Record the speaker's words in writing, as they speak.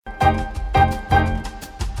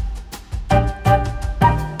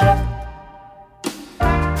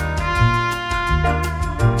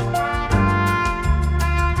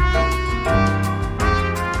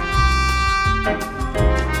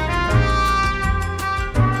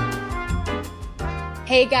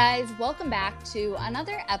Hey guys, welcome back to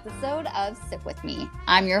another episode of Sip With Me.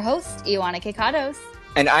 I'm your host, Ioana Kikados.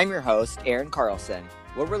 And I'm your host, Aaron Carlson.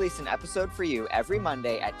 We'll release an episode for you every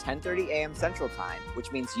Monday at 10:30 a.m. Central Time,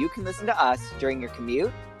 which means you can listen to us during your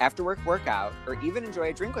commute, after work workout, or even enjoy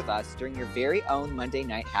a drink with us during your very own Monday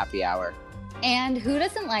night happy hour. And who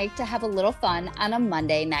doesn't like to have a little fun on a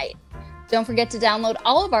Monday night? Don't forget to download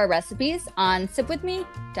all of our recipes on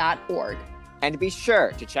sipwithme.org. And be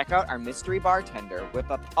sure to check out our mystery bartender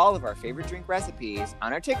whip up all of our favorite drink recipes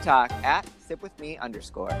on our TikTok at sipwithme_.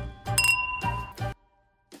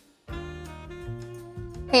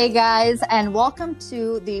 Hey guys, and welcome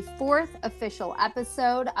to the fourth official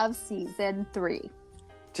episode of Season 3.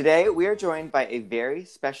 Today we are joined by a very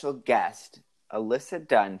special guest, Alyssa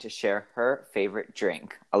Dunn, to share her favorite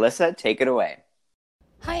drink. Alyssa, take it away.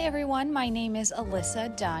 Hi everyone, my name is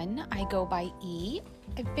Alyssa Dunn. I go by E.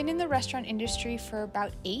 I've been in the restaurant industry for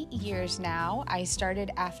about 8 years now. I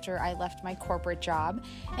started after I left my corporate job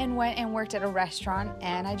and went and worked at a restaurant,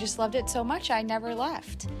 and I just loved it so much I never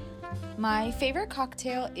left. My favorite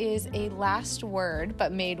cocktail is a last word,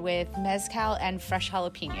 but made with mezcal and fresh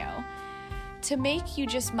jalapeno. To make, you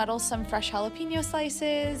just muddle some fresh jalapeno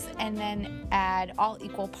slices and then add all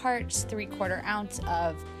equal parts 3/4 ounce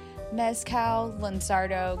of mezcal,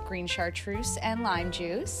 Lunsardo, green chartreuse, and lime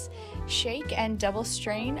juice. Shake and double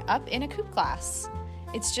strain up in a coupe glass.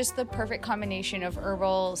 It's just the perfect combination of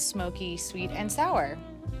herbal, smoky, sweet, and sour.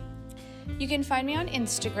 You can find me on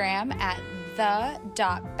Instagram at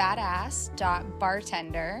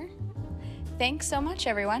the.badass.bartender. Thanks so much,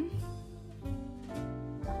 everyone.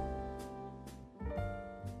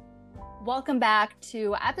 Welcome back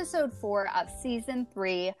to episode 4 of season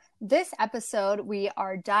 3. This episode, we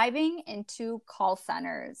are diving into call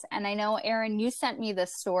centers. And I know, Aaron, you sent me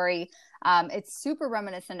this story. It's super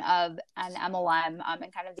reminiscent of an MLM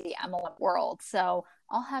and kind of the MLM world. So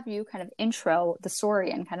I'll have you kind of intro the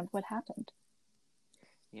story and kind of what happened.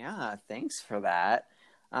 Yeah, thanks for that.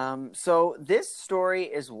 So this story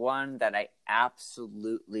is one that I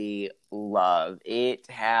absolutely love. It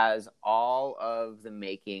has all of the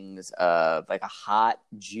makings of like a hot,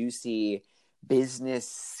 juicy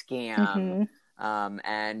business scam.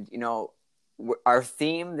 And, you know, our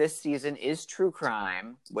theme this season is true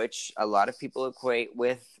crime, which a lot of people equate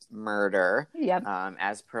with murder,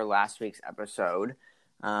 as per last week's episode.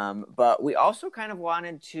 But we also kind of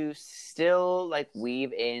wanted to still like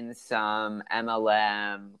weave in some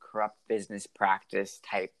MLM, corrupt business practice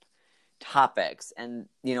type topics. And,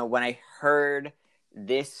 you know, when I heard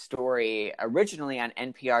this story originally on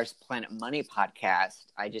NPR's Planet Money podcast,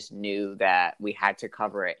 I just knew that we had to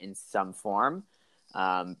cover it in some form,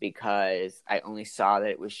 because I only saw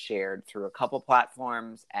that it was shared through a couple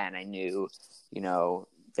platforms, and I knew, you know,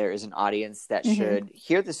 there is an audience that should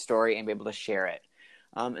hear the story and be able to share it.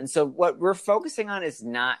 And so what we're focusing on is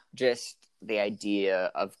not just the idea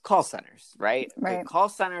of call centers, right? Like, call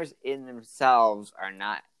centers in themselves are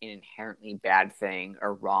not an inherently bad thing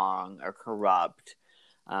or wrong or corrupt.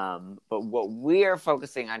 But what we are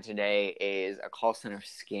focusing on today is a call center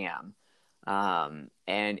scam.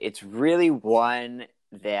 And it's really one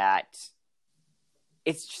that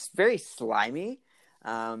it's just very slimy,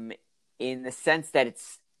 in the sense that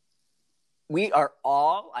we are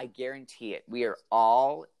all, I guarantee it, we are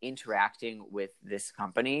all interacting with this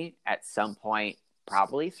company at some point,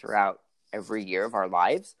 probably throughout every year of our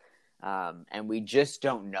lives. And we just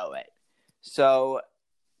don't know it. So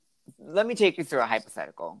let me take you through a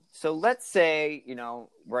hypothetical. So let's say, you know,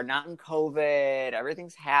 we're not in COVID,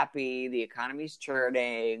 everything's happy, the economy's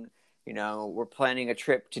churning, you know, we're planning a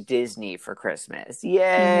trip to Disney for Christmas.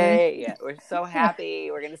 Yay! Yeah, we're so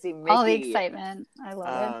happy. We're going to see Mickey. All the excitement. I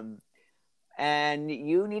love it. And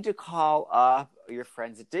you need to call up your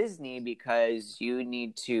friends at Disney because you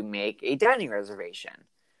need to make a dining reservation.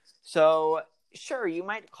 So, sure, you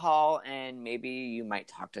might call and maybe you might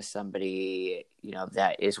talk to somebody, you know,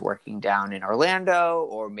 that is working down in Orlando,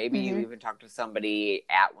 or maybe you even talk to somebody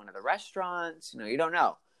at one of the restaurants. You know, you don't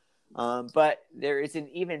know. But there is an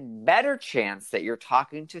even better chance that you're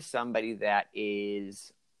talking to somebody that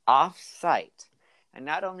is off-site. And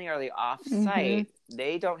not only are they off-site,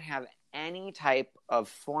 they don't have any type of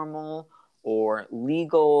formal or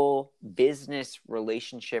legal business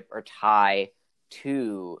relationship or tie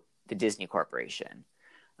to the Disney Corporation.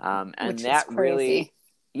 And which that is really,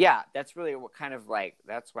 that's really what kind of like,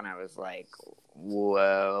 that's when I was like,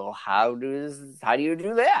 well, how do you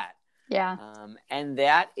do that? Yeah. And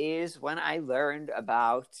that is when I learned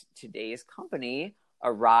about today's company,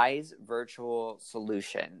 Arise Virtual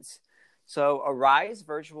Solutions. So Arise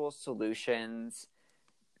Virtual Solutions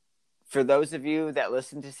for those of you that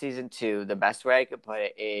listen to season 2, the best way I could put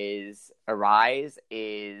it is Arise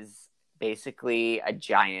is basically a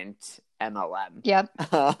giant MLM. Yep.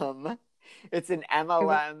 It's an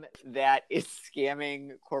MLM that is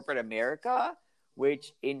scamming corporate America,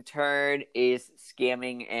 which in turn is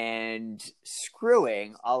scamming and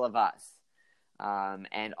screwing all of us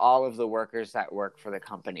and all of the workers that work for the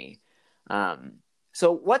company.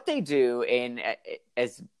 So what they do in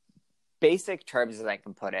as basic terms as I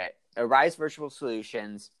can put it, Arise Virtual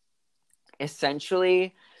Solutions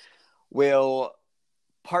essentially will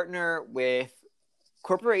partner with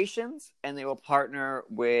corporations and they will partner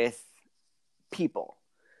with people.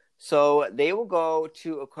 So they will go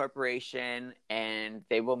to a corporation and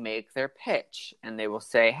they will make their pitch and they will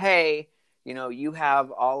say, hey, you know, you have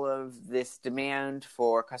all of this demand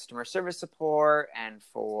for customer service support and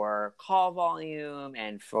for call volume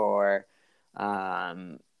and for,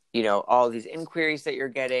 you know, all these inquiries that you're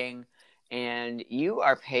getting, and you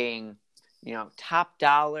are paying, you know, top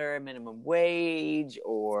dollar minimum wage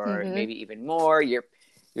or maybe even more. You're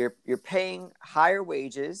paying higher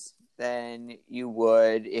wages than you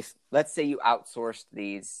would if, let's say, you outsourced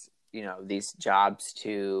these, you know, these jobs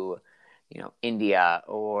to, you know, India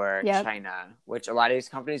or China, which a lot of these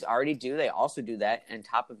companies already do. They also do that on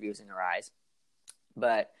top of using Arise.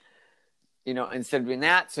 But, you know, instead of doing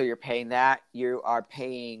that, so you're paying that, you are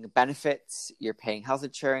paying benefits, you're paying health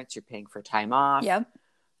insurance, you're paying for time off. You're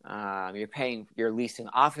leasing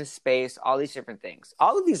office space, all these different things.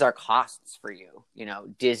 All of these are costs for you. You know,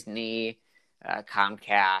 Disney,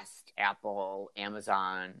 Comcast, Apple,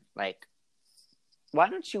 Amazon. Like, why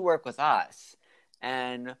don't you work with us?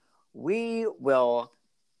 And we will,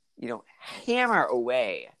 you know, hammer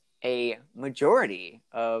away a majority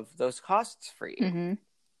of those costs for you.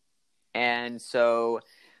 And so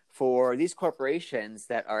for these corporations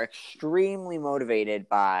that are extremely motivated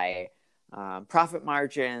by profit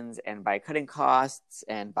margins and by cutting costs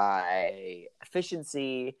and by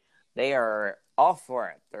efficiency, they are all for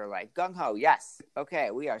it. They're like, gung-ho, yes,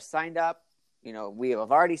 okay, we are signed up. You know, we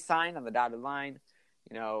have already signed on the dotted line.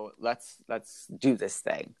 You know, let's do this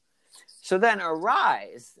thing. So then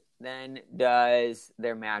Arise then does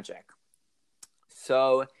their magic.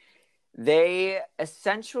 So they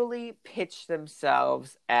essentially pitch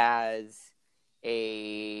themselves as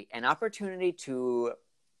an opportunity to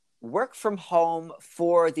work from home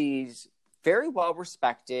for these very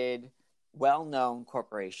well-respected, well-known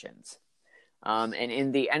corporations. And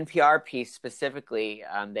in the NPR piece specifically,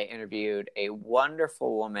 they interviewed a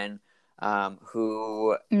wonderful woman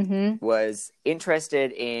who was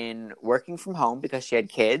interested in working from home because she had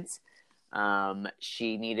kids.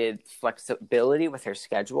 She needed flexibility with her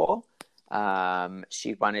schedule.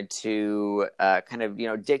 She wanted to kind of, you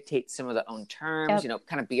know, dictate some of the own terms, you know,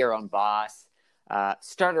 kind of be her own boss,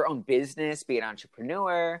 start her own business, be an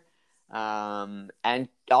entrepreneur. And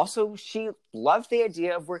also she loved the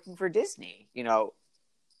idea of working for Disney. You know,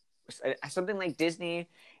 something like Disney,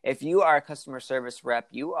 if you are a customer service rep,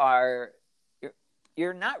 you're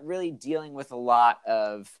not really dealing with a lot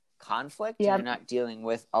of conflict. You're not dealing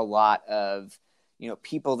with a lot of, you know,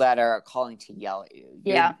 people that are calling to yell at you.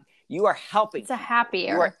 You are helping. It's a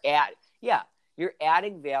happier. You're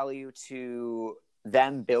adding value to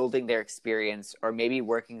them building their experience or maybe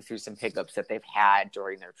working through some hiccups that they've had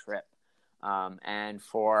during their trip. And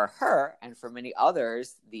for her and for many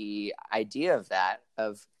others, the idea of that,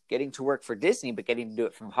 of getting to work for Disney, but getting to do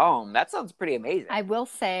it from home, that sounds pretty amazing. I will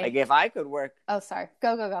say, like, if I could work. Oh, sorry.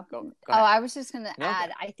 Go ahead. I was just going to add,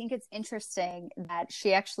 okay. I think it's interesting that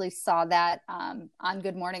she actually saw that on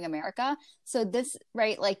Good Morning America. So this,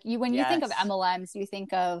 right, like when you think of MLMs, you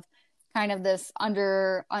think of kind of this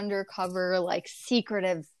undercover, like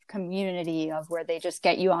secretive community of where they just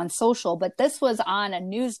get you on social, but this was on a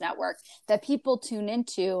news network that people tune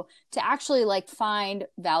into to actually like find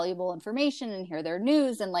valuable information and hear their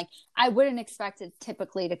news. And like, I wouldn't expect it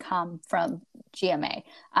typically to come from GMA.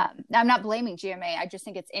 I'm not blaming GMA. I just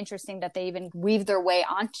think it's interesting that they even weave their way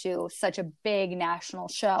onto such a big national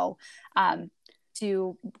show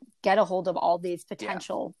to get a hold of all these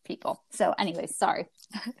potential people. So anyways, sorry.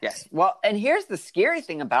 Yes. Well, and here's the scary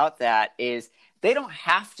thing about that is they don't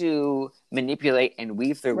have to manipulate and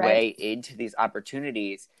weave their way into these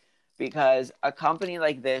opportunities, because a company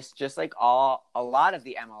like this, just like a lot of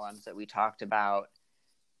the MLMs that we talked about,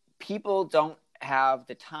 people don't have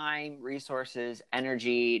the time, resources,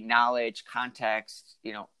 energy, knowledge, context,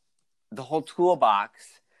 you know, the whole toolbox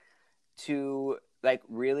to like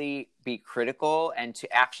really be critical and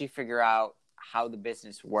to actually figure out how the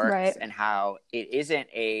business works and how it isn't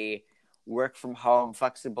a work from home,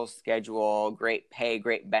 flexible schedule, great pay,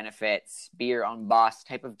 great benefits, be your own boss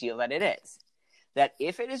type of deal that it is. That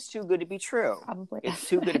if it is too good to be true, Probably it's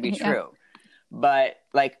too good to be yeah. true. But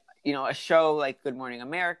like, you know, a show like Good Morning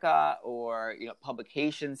America or, you know,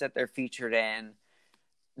 publications that they're featured in,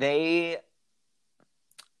 I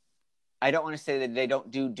don't want to say that they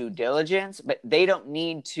don't do due diligence, but they don't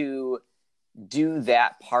need to do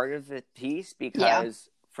that part of the piece because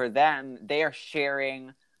for them, they are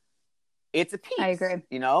sharing. It's a piece. I agree.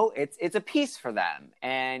 You know, it's a piece for them.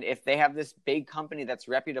 And if they have this big company that's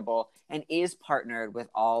reputable and is partnered with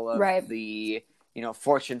all of the, you know,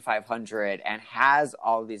 Fortune 500 and has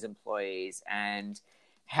all these employees and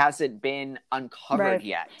hasn't been uncovered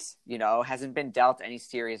yet, you know, hasn't been dealt any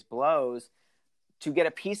serious blows, to get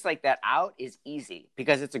a piece like that out is easy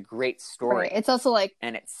because it's a great story. It's also like,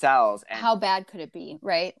 and it sells. And how bad could it be,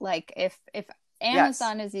 right? Like if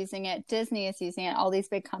Amazon is using it, Disney is using it, all these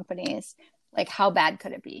big companies, like how bad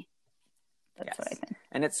could it be? That's what I think.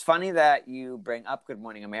 And it's funny that you bring up Good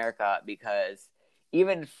Morning America because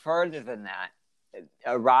even further than that,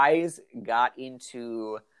 Arise got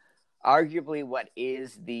into arguably what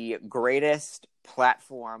is the greatest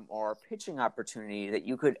platform or pitching opportunity that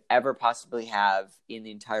you could ever possibly have in the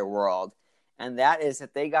entire world. And that is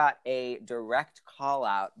that they got a direct call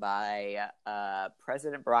out by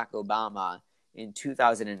President Barack Obama in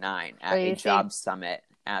 2009 at a job summit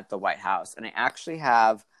at the White House. And I actually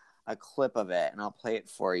have a clip of it, and I'll play it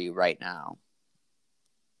for you right now.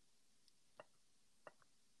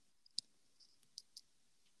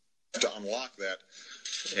 To unlock that,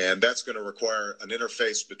 and that's going to require an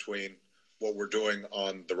interface between what we're doing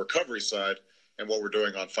on the recovery side and what we're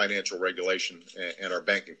doing on financial regulation and our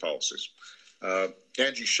banking policies.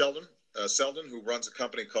 Angie Seldon, who runs a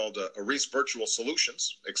company called Arise Virtual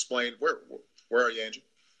Solutions, explained, where are you, Angie?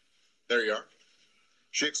 There you are.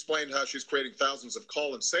 She explained how she's creating thousands of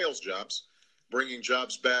call and sales jobs, bringing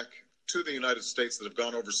jobs back to the United States that have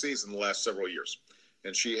gone overseas in the last several years.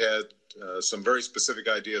 And she had some very specific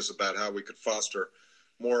ideas about how we could foster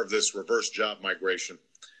more of this reverse job migration,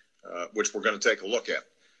 which we're going to take a look at.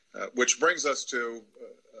 Which brings us to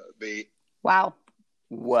the... Wow.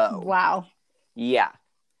 Whoa. Wow. Yeah.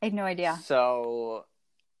 I had no idea. So,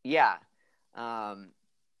 yeah.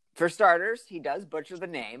 For starters, he does butcher the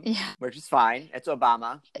name, which is fine. It's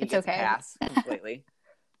Obama. He gets okay. a pass completely.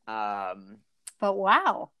 But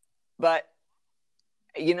wow. But,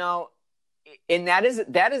 you know, and that is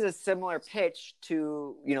a similar pitch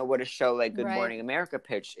to, you know, what a show like Good Morning America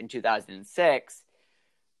pitched in 2006.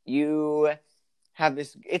 You have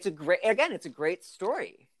this, it's a great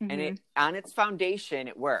story. And it, on its foundation,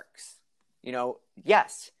 it works. You know,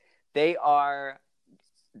 yes, they are,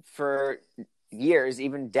 for years,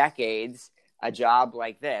 even decades, a job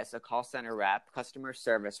like this, a call center rep, customer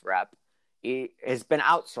service rep, it has been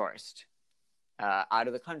outsourced out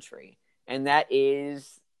of the country. And that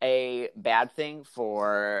is a bad thing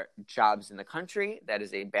for jobs in the country. That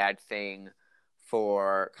is a bad thing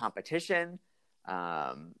for competition.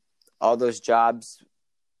 All those jobs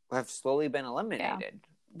have slowly been eliminated,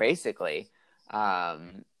 basically,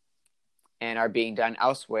 and are being done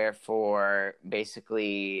elsewhere for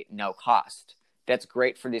basically no cost. That's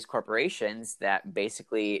great for these corporations that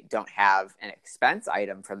basically don't have an expense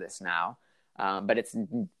item for this now, but it's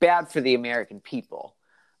bad for the American people.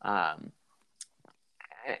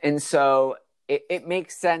 And so it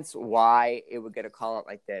makes sense why it would get a call out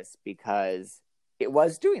like this, because it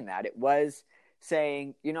was doing that. It was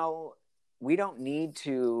saying, you know, we don't need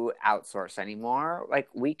to outsource anymore. Like,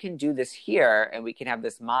 we can do this here, and we can have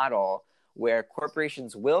this model where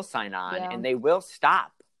corporations will sign on and they will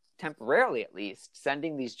stop, temporarily at least,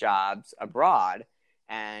 sending these jobs abroad,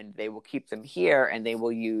 and they will keep them here, and they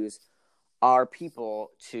will use our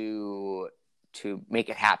people to make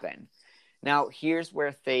it happen. Now, here's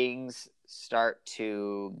where things start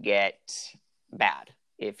to get bad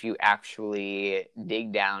if you actually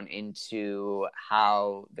dig down into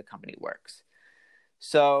how the company works.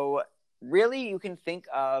 So really, you can think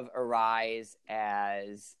of Arise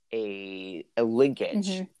as a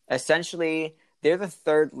linkage. Essentially, they're the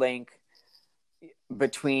third link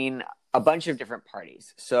between a bunch of different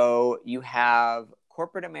parties. So you have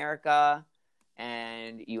corporate America,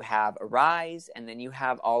 and you have Arise, and then you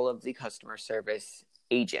have all of the customer service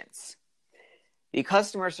agents. The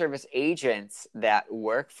customer service agents that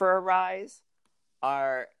work for Arise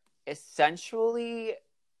are essentially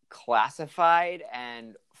classified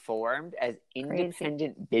and formed as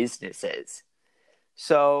independent businesses.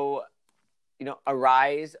 So, you know,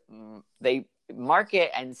 Arise, they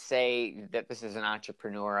market and say that this is an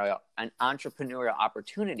entrepreneurial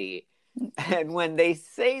opportunity, And when they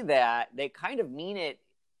say that, they kind of mean it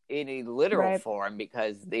in a literal Right. form,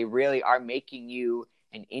 because they really are making you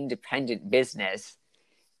an independent business.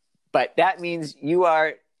 But that means you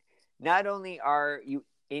are, not only are you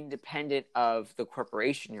independent of the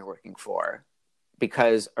corporation you're working for,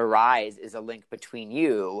 because Arise is a link between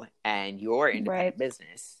you and your independent Right.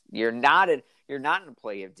 business. You're not an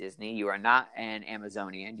employee of Disney. You are not an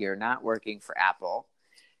Amazonian. You're not working for Apple.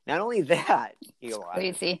 Not only that, Elon,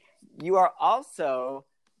 Crazy. you are also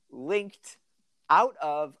linked out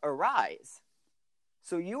of Arise.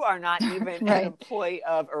 So you are not even Right. an employee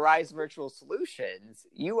of Arise Virtual Solutions.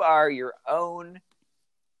 You are your own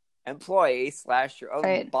employee / your own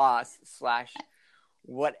Right. boss /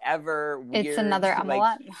 whatever weird It's another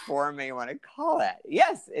MLM. form you want to call it.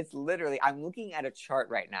 Yes, it's literally, I'm looking at a chart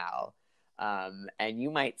right now, and you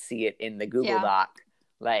might see it in the Google Yeah. Doc,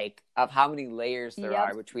 like, of how many layers there Yep.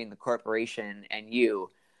 are between the corporation and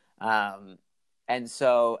you. And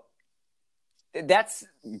so that's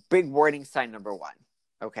big warning sign number one.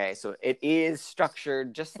 Okay, so it is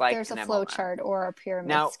structured just like There's an a flow MLM. chart or a pyramid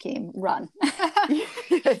Now- scheme. Run.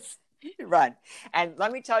 Yes, run. And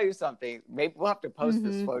let me tell you something. Maybe we'll have to post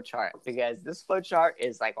this Mhm. flow chart, because this flow chart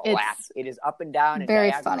is like It's whack. It is up and down and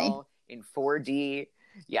very diagonal in 4D.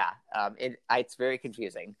 Yeah, it's very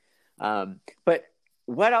confusing. But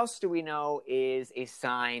what else do we know is a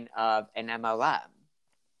sign of an MLM?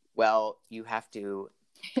 Well, you have to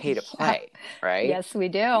pay to play, right? Yes, we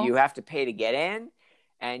do. You have to pay to get in,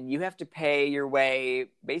 and you have to pay your way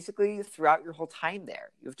basically throughout your whole time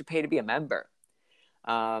there. You have to pay to be a member.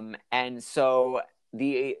 And so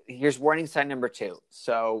here's warning sign number 2.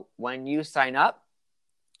 So when you sign up,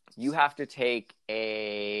 you have to take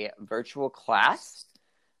a virtual class,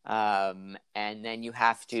 and then you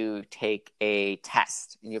have to take a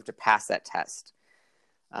test, and you have to pass that test.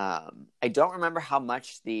 I don't remember how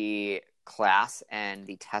much the class and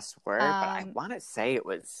the test were, but I want to say it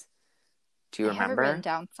was. Do you I have it remember? written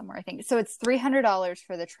down somewhere, I think. So it's $300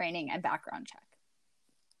 for the training and background check.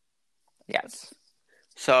 Yes.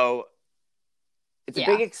 So it's a Yeah.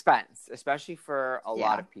 big expense, especially for a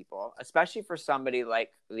lot Yeah. of people, especially for somebody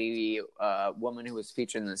like the woman who was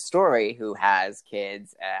featured in the story, who has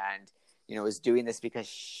kids and, is doing this because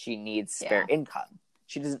she needs spare income.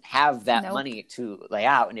 She doesn't have that Nope. money to lay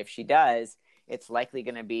out. And if she does, it's likely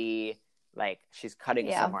going to be like she's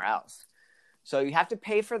cutting somewhere else. So you have to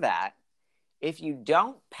pay for that. If you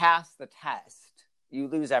don't pass the test, you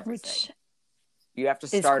lose everything. You have to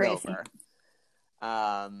start over.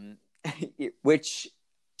 Which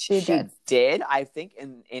she did, I think,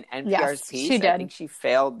 in NPR's piece. She did. I think she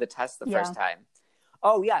failed the test the first time.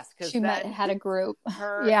 Oh, yes. Because she had a group.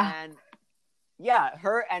 Her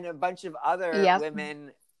and a bunch of other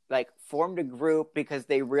women formed a group because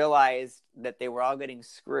they realized that they were all getting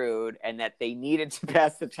screwed and that they needed to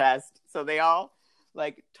pass the test. So they all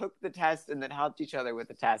took the test and then helped each other with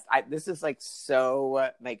the test. This is so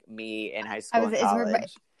me in high school and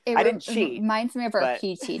college. I didn't cheat. It reminds me of our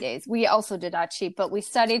PT days. We also did not cheat, but we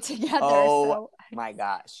studied together. Oh my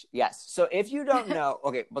gosh. Yes. So if you don't know,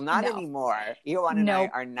 okay, well, not anymore. Elon and I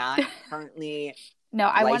are not currently No,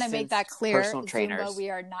 I want to make that clear. Personal trainers. Zumba, we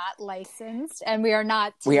are not licensed and we are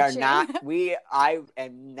not teaching. We are not. I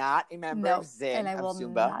am not a member of Zen, and of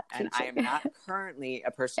Zumba, and I am not currently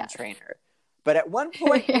a personal trainer. But at one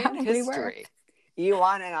point in history,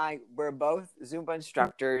 Elon and I were both Zumba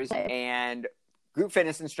instructors and group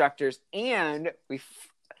fitness instructors, and we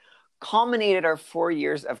culminated our 4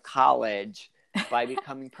 years of college by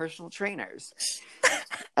becoming personal trainers.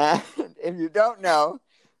 And if you don't know,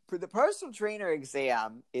 the personal trainer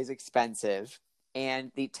exam is expensive,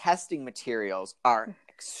 and the testing materials are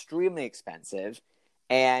extremely expensive,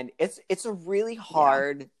 and it's a really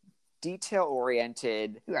hard,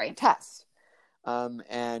 detail-oriented test.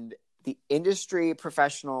 And the industry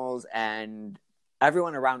professionals and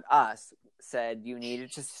everyone around us said you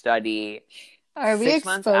needed to study. Are we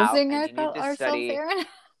exposing ourselves, Aaron?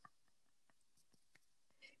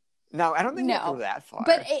 No, I don't think we go that far.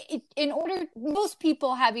 But most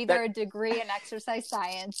people have either a degree in exercise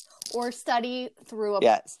science or study through a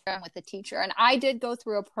program with a teacher. And I did go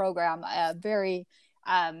through a program, a very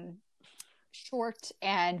short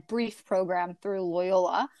and brief program through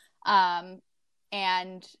Loyola. You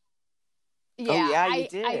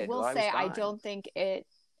did. I will say I don't think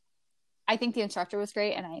I think the instructor was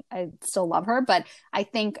great and I still love her, but I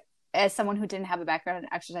think as someone who didn't have a background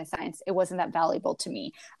in exercise science, it wasn't that valuable to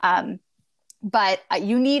me. But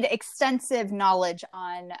you need extensive knowledge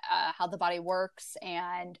on how the body works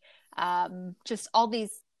and just all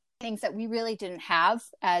these things that we really didn't have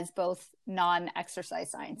as both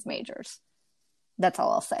non-exercise science majors. That's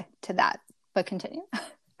all I'll say to that, but continue.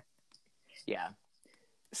 Yeah.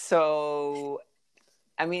 So,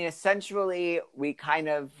 I mean, essentially, we kind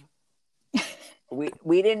of,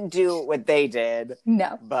 we didn't do what they did.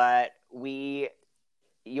 No. But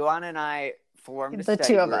Joanna and I formed a study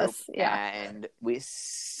two of group, us, yeah. And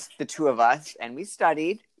the two of us, and we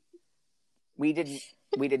studied. We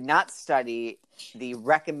did not study the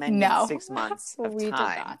recommended 6 months of we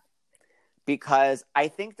time. Did not. Because I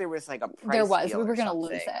think there was like a price There was. deal We were going to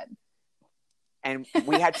lose it. And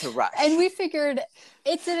we had to rush. And we figured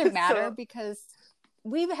it didn't matter because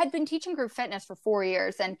we had been teaching group fitness for 4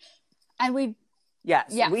 years. And we...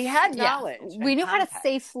 Yes, we had knowledge. Yeah. We knew context. how to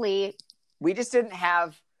safely... We just didn't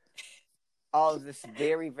have all of this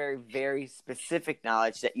very, very, very specific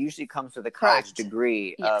knowledge that usually comes with a college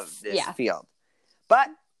degree of this field. But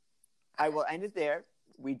I will end it there.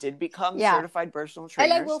 We did become certified personal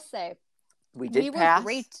trainers. And I will say, we were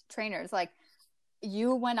great trainers. Like,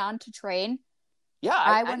 you went on to train. Yeah.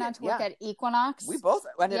 I went on to work at Equinox. We both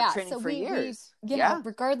ended up training for years. You know,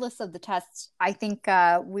 regardless of the tests, I think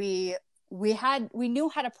we knew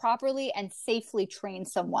how to properly and safely train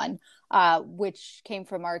someone, which came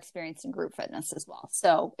from our experience in group fitness as well.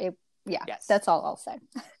 So that's all I'll say.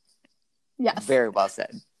 Yes. Very well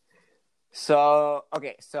said. So,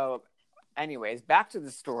 okay. So anyways, back to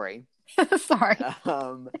the story. Sorry.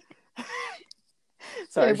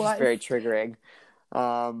 Sorry, it's just very triggering.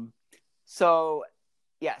 So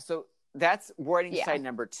that's warning sign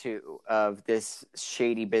number 2 of this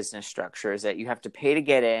shady business structure is that you have to pay to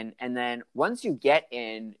get in. And then once you get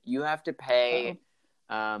in, you have to pay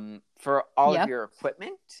for all of your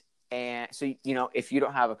equipment. And so, you know, if you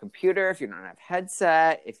don't have a computer, if you don't have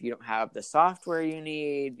headset, if you don't have the software you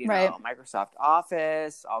need, you know, Microsoft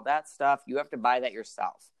Office, all that stuff, you have to buy that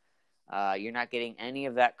yourself. You're not getting any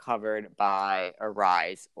of that covered by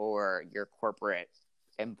Arise or your corporate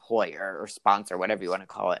employer or sponsor, whatever you want to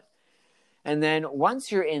call it. And then once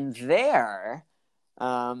you're in there,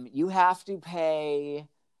 you have to pay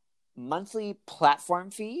monthly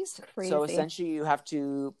platform fees. Crazy. So essentially you have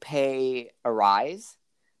to pay Arise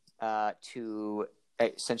to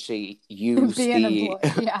essentially use the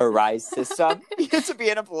Arise system to be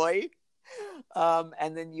an employee.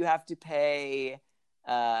 And then you have to pay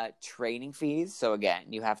training fees. So again,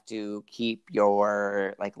 you have to keep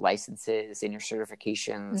your like licenses and your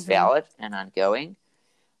certifications valid and ongoing.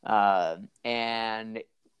 And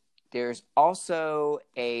there's also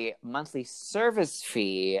a monthly service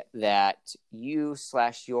fee that you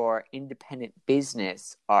 / your independent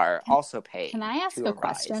business are also paying. Can I ask a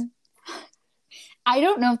question? I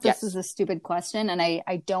don't know if this is a stupid question, and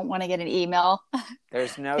I don't want to get an email.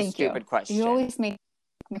 There's no stupid question. You always make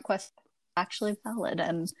the questions actually valid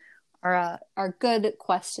and are good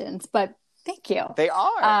questions, but thank you. They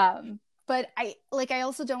are. But I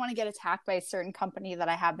also don't want to get attacked by a certain company that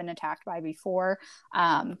I have been attacked by before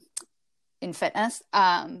in fitness.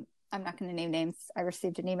 I'm not going to name names. I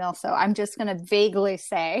received an email, so I'm just going to vaguely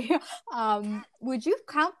say, would you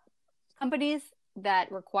count companies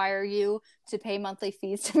that require you to pay monthly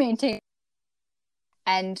fees to maintain?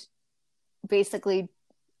 And basically,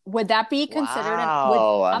 would that be considered?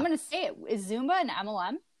 I'm going to say it. Is Zumba an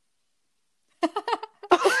MLM?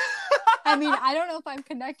 I mean, I don't know if I'm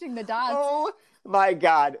connecting the dots. Oh my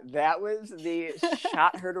God. That was the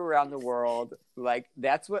shot heard around the world. Like,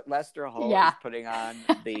 that's what Lester Holt is putting on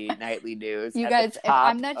the nightly news. You guys, if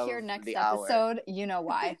I'm not here next episode, you know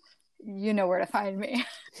why. You know where to find me.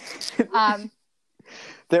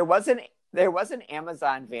 There was an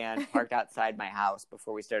Amazon van parked outside my house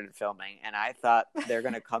before we started filming, and I thought they're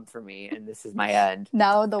going to come for me, and this is my end.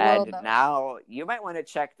 Now the world knows. Now you might want to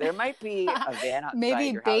check. There might be a van outside your house.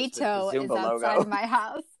 Maybe Beto is outside my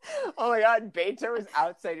house. Oh my God, Beto is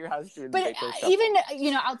outside your house doing But Beto shuffle. Even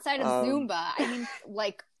outside of Zumba, I mean,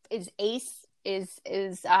 like, is Ace is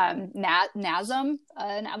NASM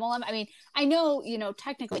an MLM? I mean, I know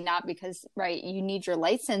technically not because you need your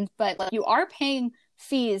license, but like, you are paying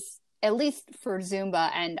fees at least for Zumba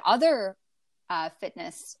and other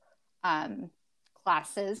fitness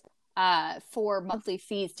classes for monthly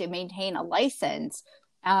fees to maintain a license.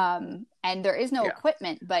 And there is no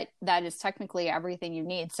equipment, but that is technically everything you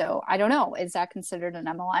need. So I don't know. Is that considered an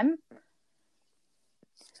MLM?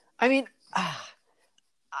 I mean,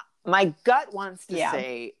 my gut wants to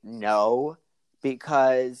say no,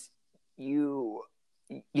 because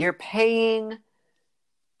you're paying...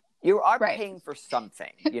 You are paying for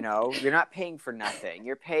something, You're not paying for nothing.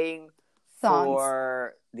 You're paying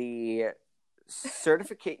for the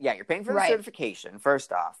certificate. Yeah, you're paying for the certification.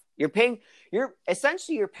 First off, you're paying a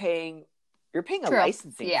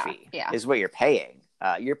licensing fee. Is what you're paying.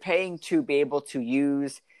 You're paying to be able to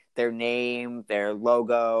use their name, their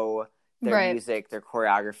logo, their Right. music, their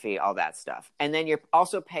choreography, all that stuff. And then you're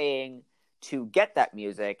also paying to get that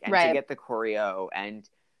music and to Right. get the choreo. And,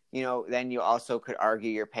 you know, then you also could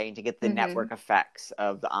argue you're paying to get the Mhm. network effects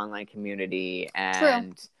of the online community True.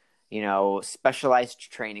 and, you know,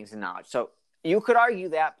 specialized trainings and knowledge. So you could argue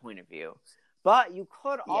that point of view. But you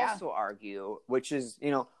could Yeah. also argue, which is,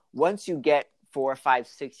 you know, once you get 4, 5,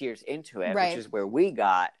 6 years into it, Right. which is where we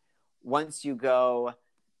got, once you go,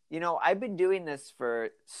 you know, I've been doing this for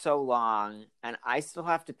so long and I still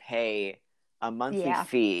have to pay a monthly Yeah.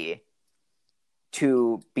 fee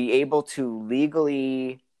to be able to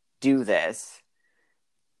legally do this.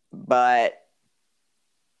 But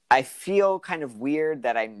I feel kind of weird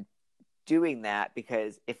that I'm doing that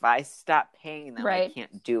because if I stop paying them, Right. I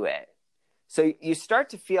can't do it. So you start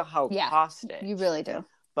to feel how Yeah. hostage. You really do.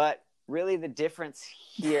 But really the difference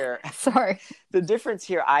here, Sorry. the difference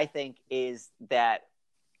here, I think, is that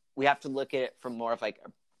we have to look at it from more of like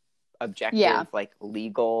a objective, Yeah. like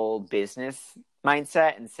legal business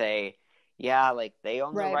mindset and say, yeah, like they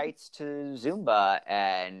own the Right. rights to Zumba.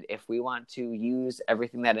 And if we want to use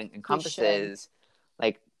everything that it encompasses,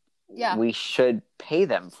 like Yeah. we should pay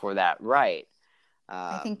them for that right.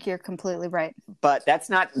 I think you're completely right. But that's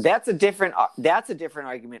a different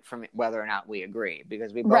argument from whether or not we agree,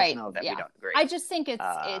 because we both Right. know that Yeah. we don't agree. I just think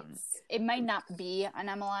it might not be an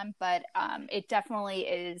MLM, but it definitely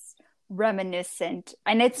is reminiscent.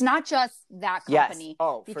 And it's not just that company. Yes.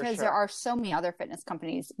 Oh, for because sure. there are so many other fitness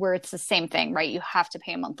companies where it's the same thing, right? You have to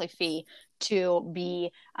pay a monthly fee to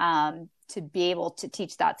be able to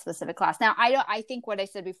teach that specific class. Now, I think what I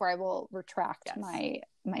said before, I will retract Yes.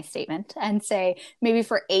 my statement and say maybe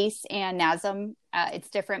for ACE and NASM, it's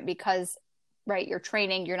different because, right, you're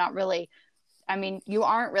training, you're not really, I mean, you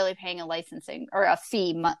aren't really paying a licensing or a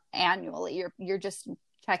fee annually. You're just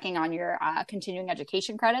checking on your continuing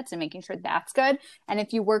education credits and making sure that's good. And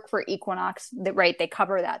if you work for Equinox, right, they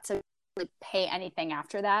cover that. So you don't really pay anything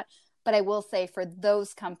after that. But I will say for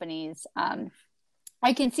those companies,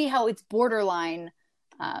 I can see how it's borderline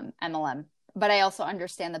MLM, but I also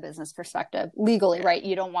understand the business perspective legally, right?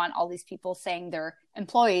 You don't want all these people saying they're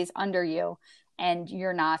employees under you and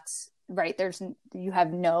you're not, right? You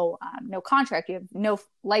have no contract, you have no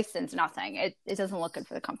license, nothing. It doesn't look good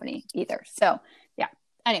for the company either. So yeah.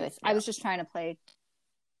 Anyways, I was just trying to play.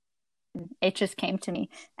 It just came to me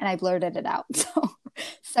and I blurted it out.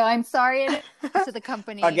 So I'm sorry to the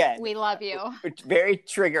company. Again, we love you. It's very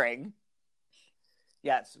triggering.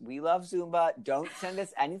 Yes, we love Zumba. Don't send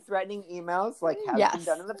us any threatening emails like has been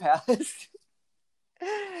done in the past.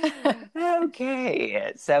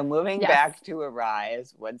 Okay, so moving back to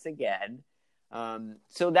Arise once again.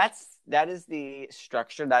 So that is the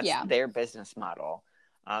structure. That's their business model.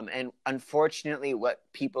 And unfortunately, what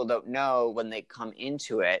people don't know when they come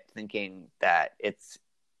into it, thinking that it's,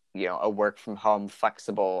 you know, a work from home,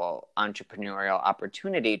 flexible, entrepreneurial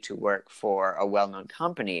opportunity to work for a well-known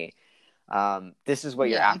company, this is what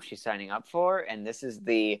you're actually signing up for, and this is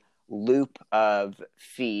the loop of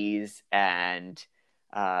fees and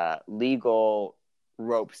legal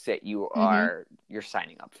ropes that you're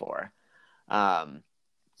signing up for.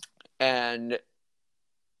 And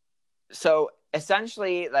so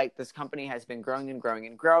essentially, like, this company has been growing and growing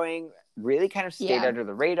and growing, really kind of stayed under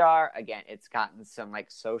the radar. Again, it's gotten some like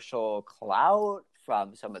social clout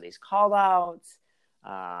from some of these call outs.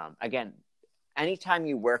 Again, anytime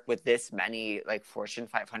you work with this many like Fortune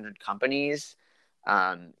 500 companies,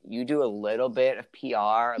 you do a little bit of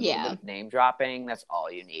PR, a little bit of name dropping. That's all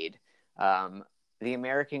you need. The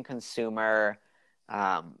American consumer,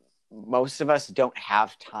 most of us don't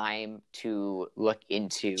have time to look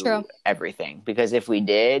into everything, because if we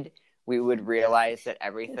did, we would realize that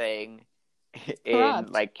everything in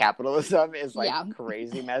like capitalism is like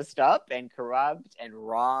crazy messed up and corrupt and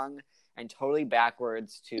wrong and totally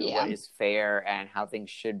backwards to what is fair and how things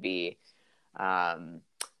should be.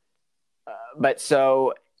 But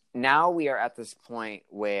so now we are at this point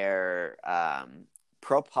where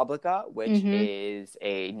ProPublica, which is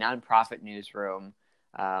a nonprofit newsroom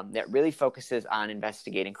that really focuses on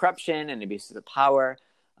investigating corruption and abuses of power,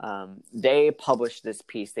 they published this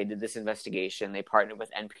piece. They did this investigation. They partnered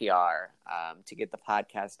with NPR to get the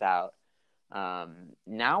podcast out.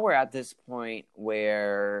 Now we're at this point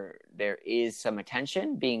where there is some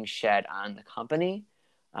attention being shed on the company.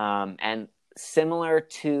 And similar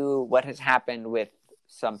to what has happened with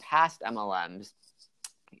some past MLMs,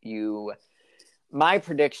 my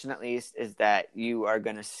prediction at least is that you are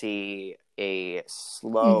going to see a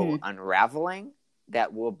slow unraveling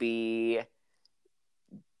that will be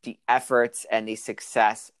the efforts and the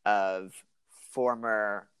success of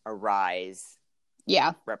former Arise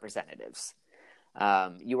Yeah. representatives.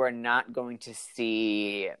 You are not going to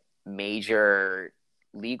see major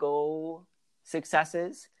legal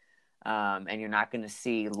successes, and you're not going to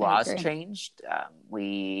see laws changed.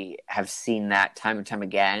 We have seen that time and time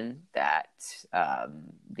again, that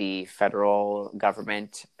the federal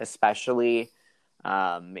government especially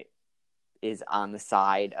is on the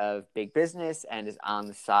side of big business and is on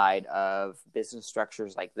the side of business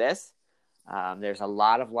structures like this. There's a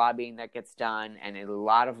lot of lobbying that gets done and a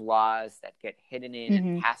lot of laws that get hidden in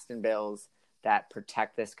and passed in bills that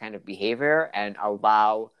protect this kind of behavior and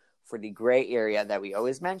allow for the gray area that we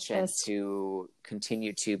always mention to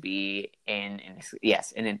continue to be in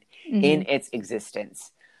its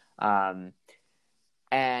existence. And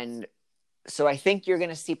so I think you're going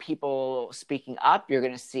to see people speaking up. You're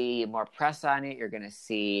going to see more press on it. You're going to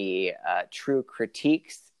see true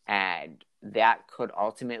critiques, and that could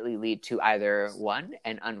ultimately lead to either one,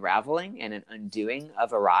 an unraveling and an undoing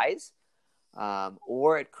of Arise,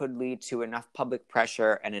 or it could lead to enough public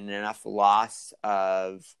pressure and enough loss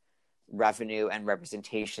of revenue and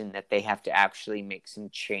representation that they have to actually make some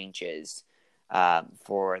changes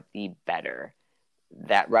for the better.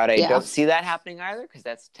 That route, I don't see that happening either, because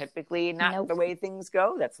that's typically not the way things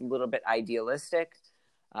go. That's a little bit idealistic.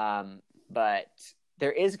 But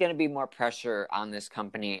there is going to be more pressure on this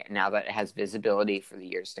company now that it has visibility for the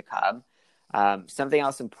years to come. Something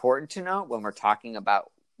else important to note when we're talking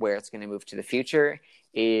about where it's going to move to the future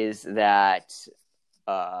is that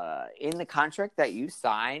in the contract that you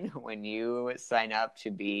sign when you sign up to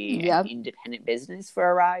be an independent business for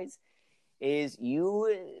Arise, is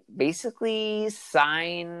you basically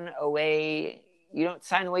sign away, you don't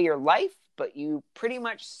sign away your life, but you pretty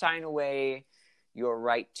much sign away your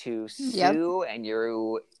right to sue, and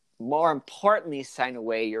you, more importantly, sign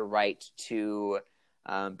away your right to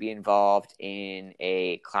be involved in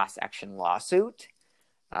a class action lawsuit,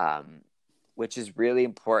 which is really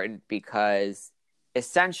important because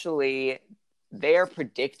essentially they're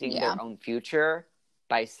predicting their own future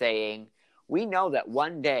by saying, we know that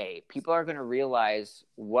one day people are going to realize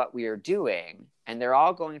what we are doing, and they're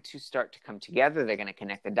all going to start to come together. They're going to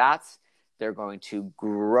connect the dots. They're going to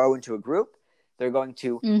grow into a group. They're going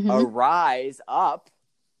to arise up,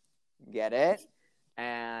 get it?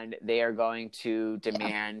 And they are going to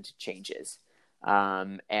demand changes.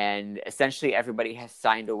 And essentially everybody has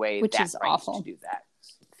signed away that right to do that.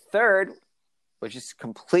 Third, which is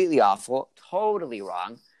completely awful, totally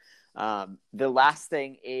wrong, the last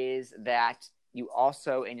thing is that you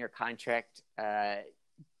also in your contract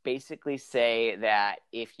basically say that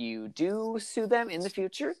if you do sue them in the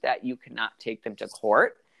future, that you cannot take them to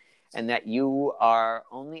court, and that you are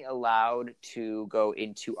only allowed to go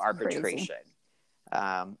into arbitration.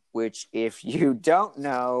 Which, if you don't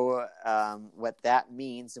know what that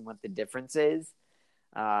means and what the difference is,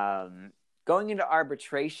 going into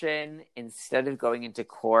arbitration instead of going into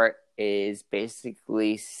court is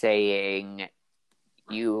basically saying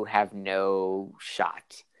you have no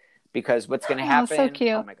shot. Because what's going to happen... So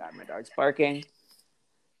cute. Oh my God, my dog's barking.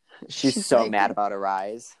 She's so mad about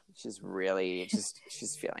Arise. She's really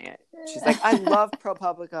she's feeling it. She's like, I love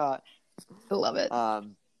ProPublica. I love it.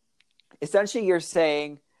 Essentially, you're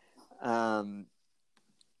saying you're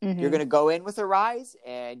going to go in with Arise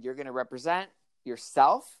and you're going to represent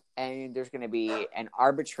yourself, and there's going to be an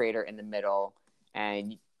arbitrator in the middle,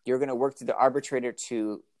 and you're going to work through the arbitrator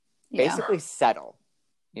to basically settle.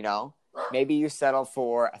 You know, maybe you settle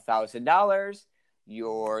for $1,000.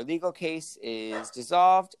 Your legal case is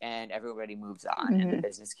dissolved and everybody moves on and the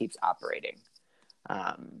business keeps operating.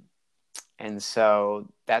 And so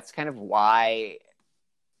that's kind of why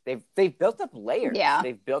they've built up layers. Yeah.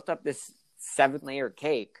 They've built up this 7-layer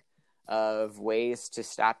cake of ways to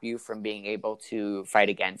stop you from being able to fight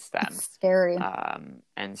against them. It's scary.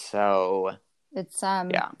 And so it's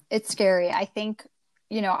scary. I think,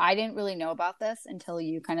 I didn't really know about this until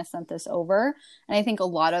you kind of sent this over. And I think a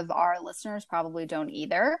lot of our listeners probably don't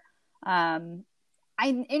either. I'm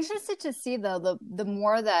interested to see, though, the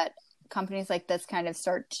more that companies like this kind of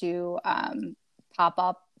start to pop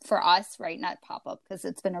up for us, right? Not pop up because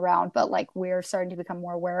it's been around, but like we're starting to become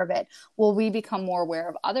more aware of it. Will we become more aware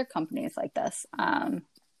of other companies like this?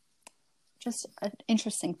 Just an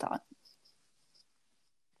interesting thought.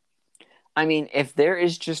 I mean, if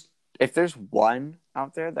there's one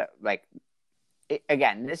out there that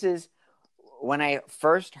again, this is when I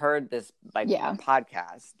first heard this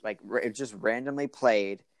podcast, it just randomly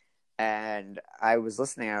played and I was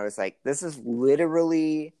listening. I was like, this is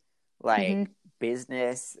literally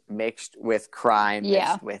business mixed with crime,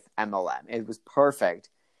 mixed with MLM. It was perfect.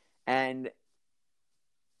 And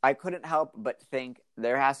I couldn't help but think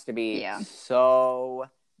there has to be Yeah. so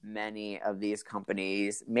many of these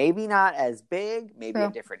companies, maybe not as big, maybe True.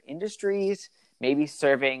 in different industries, maybe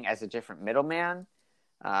serving as a different middleman.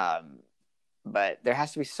 But there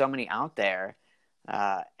has to be so many out there.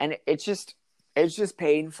 And it's just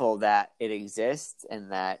painful that it exists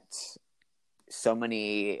and that so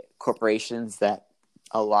many corporations that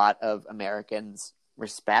a lot of Americans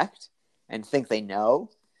respect and think they know,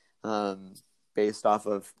 based off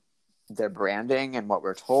of their branding and what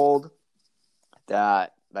we're told,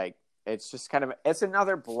 that like it's just kind of, it's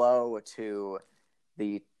another blow to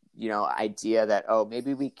the idea that, oh,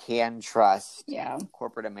 maybe we can trust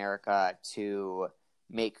corporate America to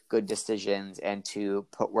make good decisions and to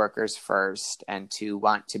put workers first and to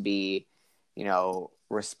want to be,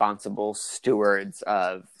 responsible stewards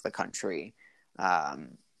of the country.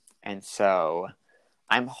 And so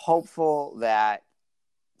I'm hopeful that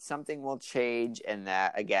something will change and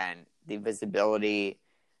that, again, the visibility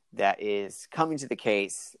that is coming to the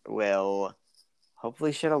case will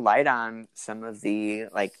hopefully shed a light on some of the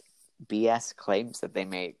BS claims that they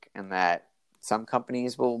make, and that some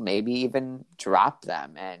companies will maybe even drop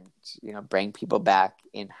them and bring people back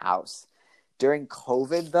in house. During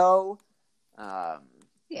COVID, though, I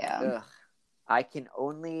can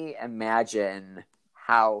only imagine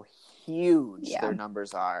how huge their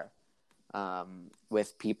numbers are,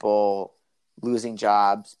 with people losing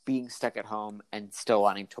jobs, being stuck at home, and still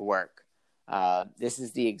wanting to work. This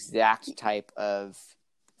is the exact type of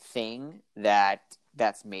thing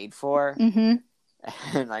that's made for. Mm-hmm.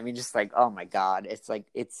 And I mean, just oh my God, it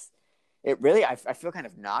really, I feel kind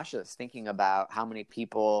of nauseous thinking about how many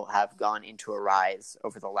people have gone into a rise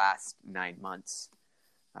over the last 9 months.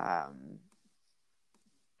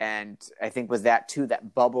 And I think with that too,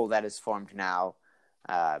 that bubble that is formed now,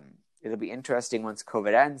 it'll be interesting once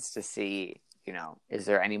COVID ends to see, is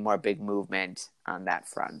there any more big movement on that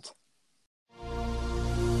front?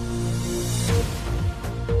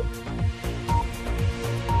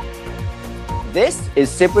 This is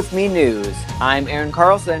Sip With Me News. I'm Aaron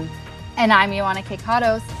Carlson. And I'm Ioana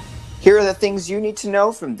Kekatos. Here are the things you need to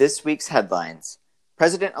know from this week's headlines.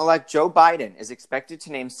 President-elect Joe Biden is expected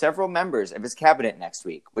to name several members of his cabinet next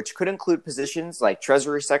week, which could include positions like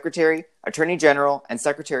Treasury Secretary, Attorney General, and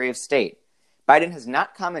Secretary of State. Biden has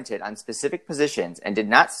not commented on specific positions and did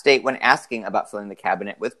not state when asking about filling the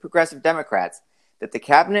cabinet with progressive Democrats that the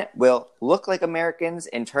cabinet will look like Americans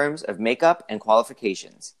in terms of makeup and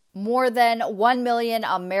qualifications. More than 1 million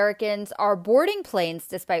Americans are boarding planes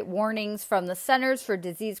despite warnings from the Centers for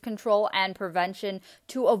Disease Control and Prevention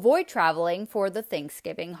to avoid traveling for the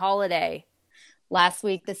Thanksgiving holiday. Last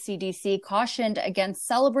week, the CDC cautioned against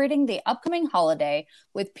celebrating the upcoming holiday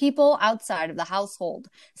with people outside of the household,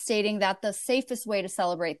 stating that the safest way to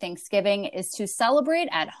celebrate Thanksgiving is to celebrate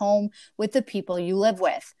at home with the people you live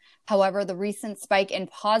with. However, the recent spike in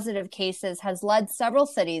positive cases has led several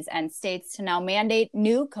cities and states to now mandate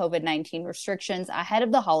new COVID-19 restrictions ahead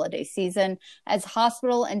of the holiday season as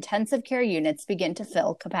hospital intensive care units begin to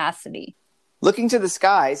fill capacity. Looking to the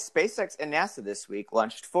skies, SpaceX and NASA this week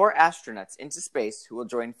launched 4 astronauts into space who will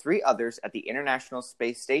join 3 others at the International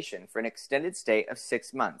Space Station for an extended stay of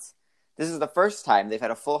 6 months. This is the first time they've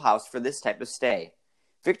had a full house for this type of stay.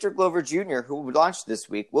 Victor Glover Jr., who will launch this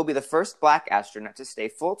week, will be the first Black astronaut to stay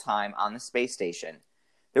full-time on the space station.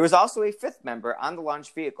 There was also a 5th member on the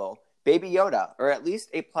launch vehicle, Baby Yoda, or at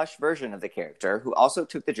least a plush version of the character, who also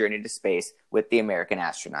took the journey to space with the American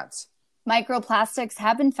astronauts. Microplastics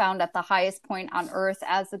have been found at the highest point on Earth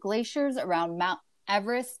as the glaciers around Mount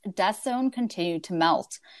Everest death zone continue to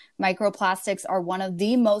melt. Microplastics are one of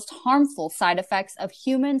the most harmful side effects of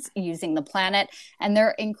humans using the planet, and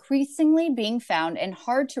they're increasingly being found in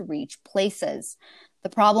hard-to-reach places. The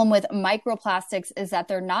problem with microplastics is that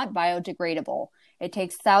they're not biodegradable. It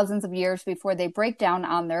takes thousands of years before they break down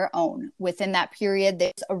on their own. Within that period,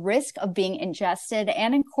 there's a risk of being ingested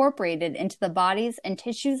and incorporated into the bodies and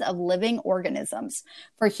tissues of living organisms.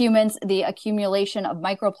 For humans, the accumulation of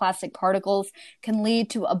microplastic particles can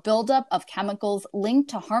lead to a buildup of chemicals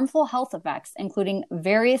linked to harmful health effects, including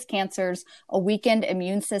various cancers, a weakened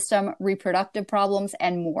immune system, reproductive problems,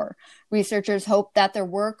 and more. Researchers hope that their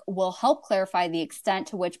work will help clarify the extent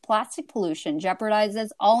to which plastic pollution jeopardizes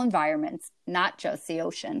all environments, not just the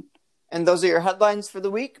ocean. And those are your headlines for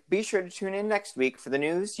the week. Be sure to tune in next week for the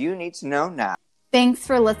news you need to know now. Thanks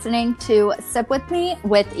for listening to Sip With Me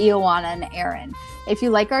with Ioana and Aaron. If you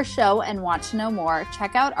like our show and want to know more,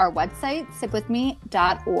 check out our website,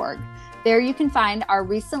 sipwithme.org. There you can find our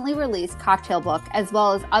recently released cocktail book, as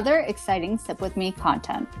well as other exciting Sip With Me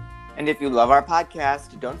content. And if you love our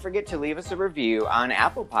podcast, don't forget to leave us a review on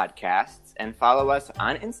Apple Podcasts and follow us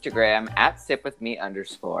on Instagram at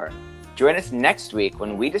sipwithme_. Join us next week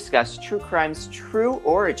when we discuss true crime's true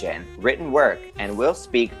origin, written work, and we'll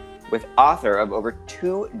speak with author of over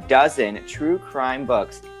 24 true crime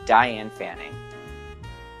books, Diane Fanning.